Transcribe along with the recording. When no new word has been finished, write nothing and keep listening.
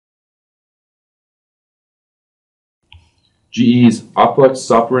GE's OpFlex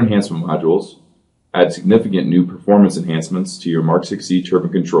software enhancement modules add significant new performance enhancements to your Mark VI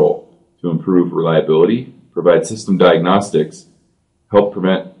turbine control to improve reliability, provide system diagnostics, help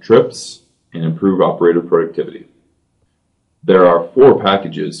prevent trips, and improve operator productivity. There are 4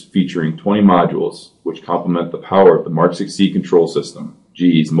 packages featuring 20 modules which complement the power of the Mark VI control system,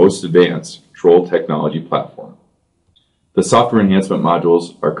 GE's most advanced control technology platform. The software enhancement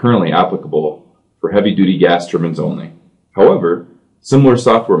modules are currently applicable for heavy-duty gas turbines only. However, similar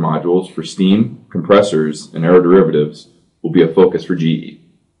software modules for steam, compressors, and aeroderivatives will be a focus for GE.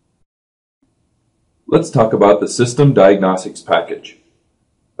 Let's talk about the System Diagnostics package.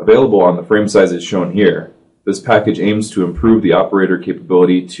 Available on the frame sizes shown here, this package aims to improve the operator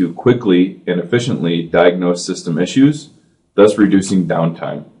capability to quickly and efficiently diagnose system issues, thus reducing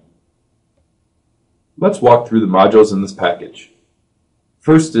downtime. Let's walk through the modules in this package.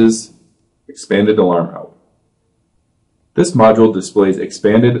 First is Expanded Alarm Help. This module displays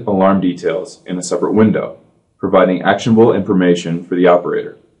expanded alarm details in a separate window, providing actionable information for the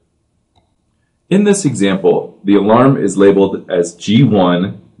operator. In this example, the alarm is labeled as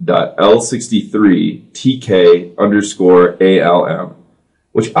G1.L63TK_ALM,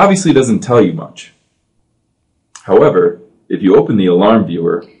 which obviously doesn't tell you much. However, if you open the alarm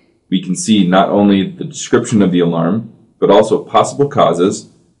viewer, we can see not only the description of the alarm, but also possible causes,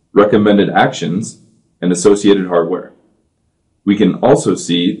 recommended actions, and associated hardware. We can also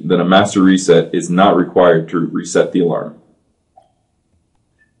see that a master reset is not required to reset the alarm.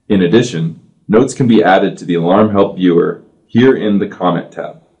 In addition, notes can be added to the Alarm Help viewer here in the Comment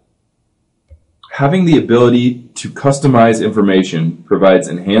tab. Having the ability to customize information provides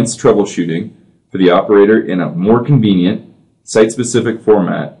enhanced troubleshooting for the operator in a more convenient, site-specific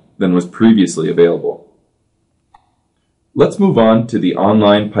format than was previously available. Let's move on to the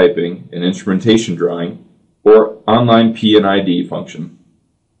Online Piping and Instrumentation Drawing, or Online P&ID function.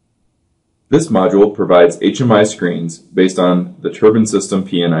 This module provides HMI screens based on the turbine system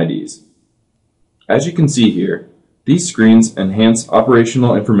P&IDs. As you can see here, these screens enhance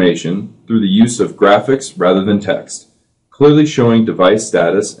operational information through the use of graphics rather than text, clearly showing device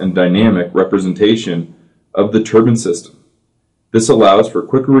status and dynamic representation of the turbine system. This allows for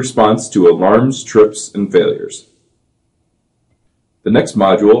quicker response to alarms, trips, and failures. The next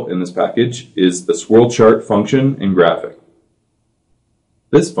module in this package is the Swirl Chart function and graphic.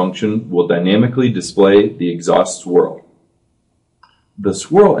 This function will dynamically display the exhaust swirl. The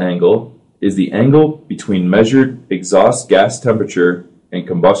swirl angle is the angle between measured exhaust gas temperature and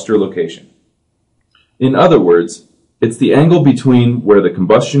combustor location. In other words, it's the angle between where the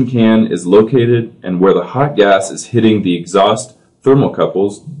combustion can is located and where the hot gas is hitting the exhaust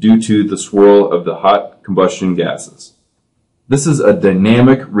thermocouples due to the swirl of the hot combustion gases. This is a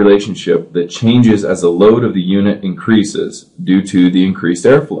dynamic relationship that changes as the load of the unit increases due to the increased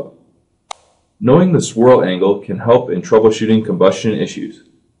airflow. Knowing the swirl angle can help in troubleshooting combustion issues.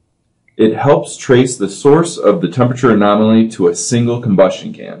 It helps trace the source of the temperature anomaly to a single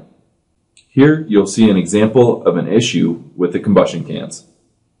combustion can. Here you'll see an example of an issue with the combustion cans.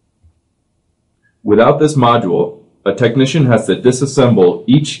 Without this module, a technician has to disassemble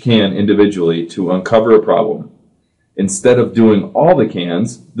each can individually to uncover a problem. Instead of doing all the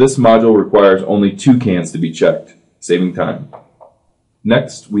cans, this module requires only 2 cans to be checked, saving time.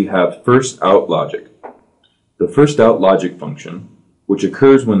 Next, we have First Out Logic. The First Out Logic function, which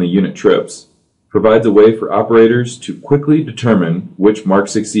occurs when the unit trips, provides a way for operators to quickly determine which Mark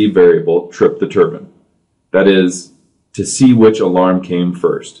VI variable tripped the turbine. That is, to see which alarm came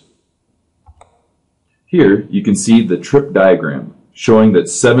first. Here, you can see the trip diagram, showing that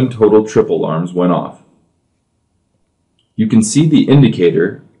 7 total trip alarms went off. You can see the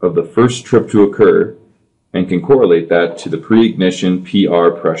indicator of the first trip to occur and can correlate that to the pre-ignition PR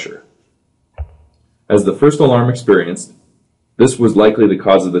pressure. As the first alarm experienced, this was likely the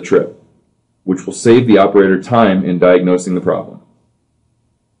cause of the trip, which will save the operator time in diagnosing the problem.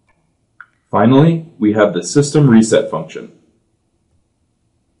 Finally, we have the System Reset function.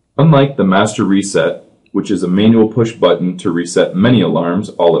 Unlike the Master Reset, which is a manual push button to reset many alarms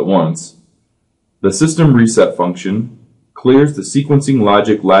all at once, the System Reset function clears the sequencing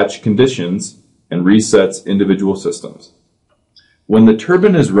logic latch conditions and resets individual systems. When the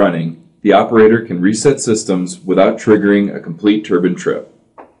turbine is running, the operator can reset systems without triggering a complete turbine trip.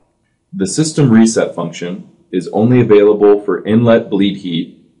 The System Reset function is only available for inlet bleed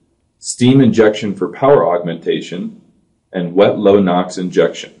heat, steam injection for power augmentation, and wet low NOx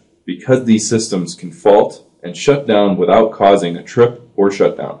injection, because these systems can fault and shut down without causing a trip or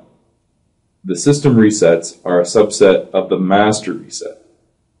shutdown. The system resets are a subset of the master reset.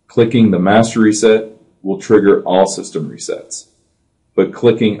 Clicking the master reset will trigger all system resets, but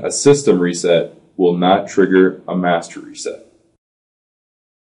clicking a system reset will not trigger a master reset.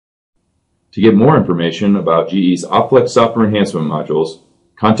 To get more information about GE's OpFlex software enhancement modules,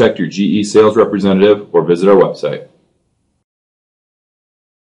 contact your GE sales representative or visit our website.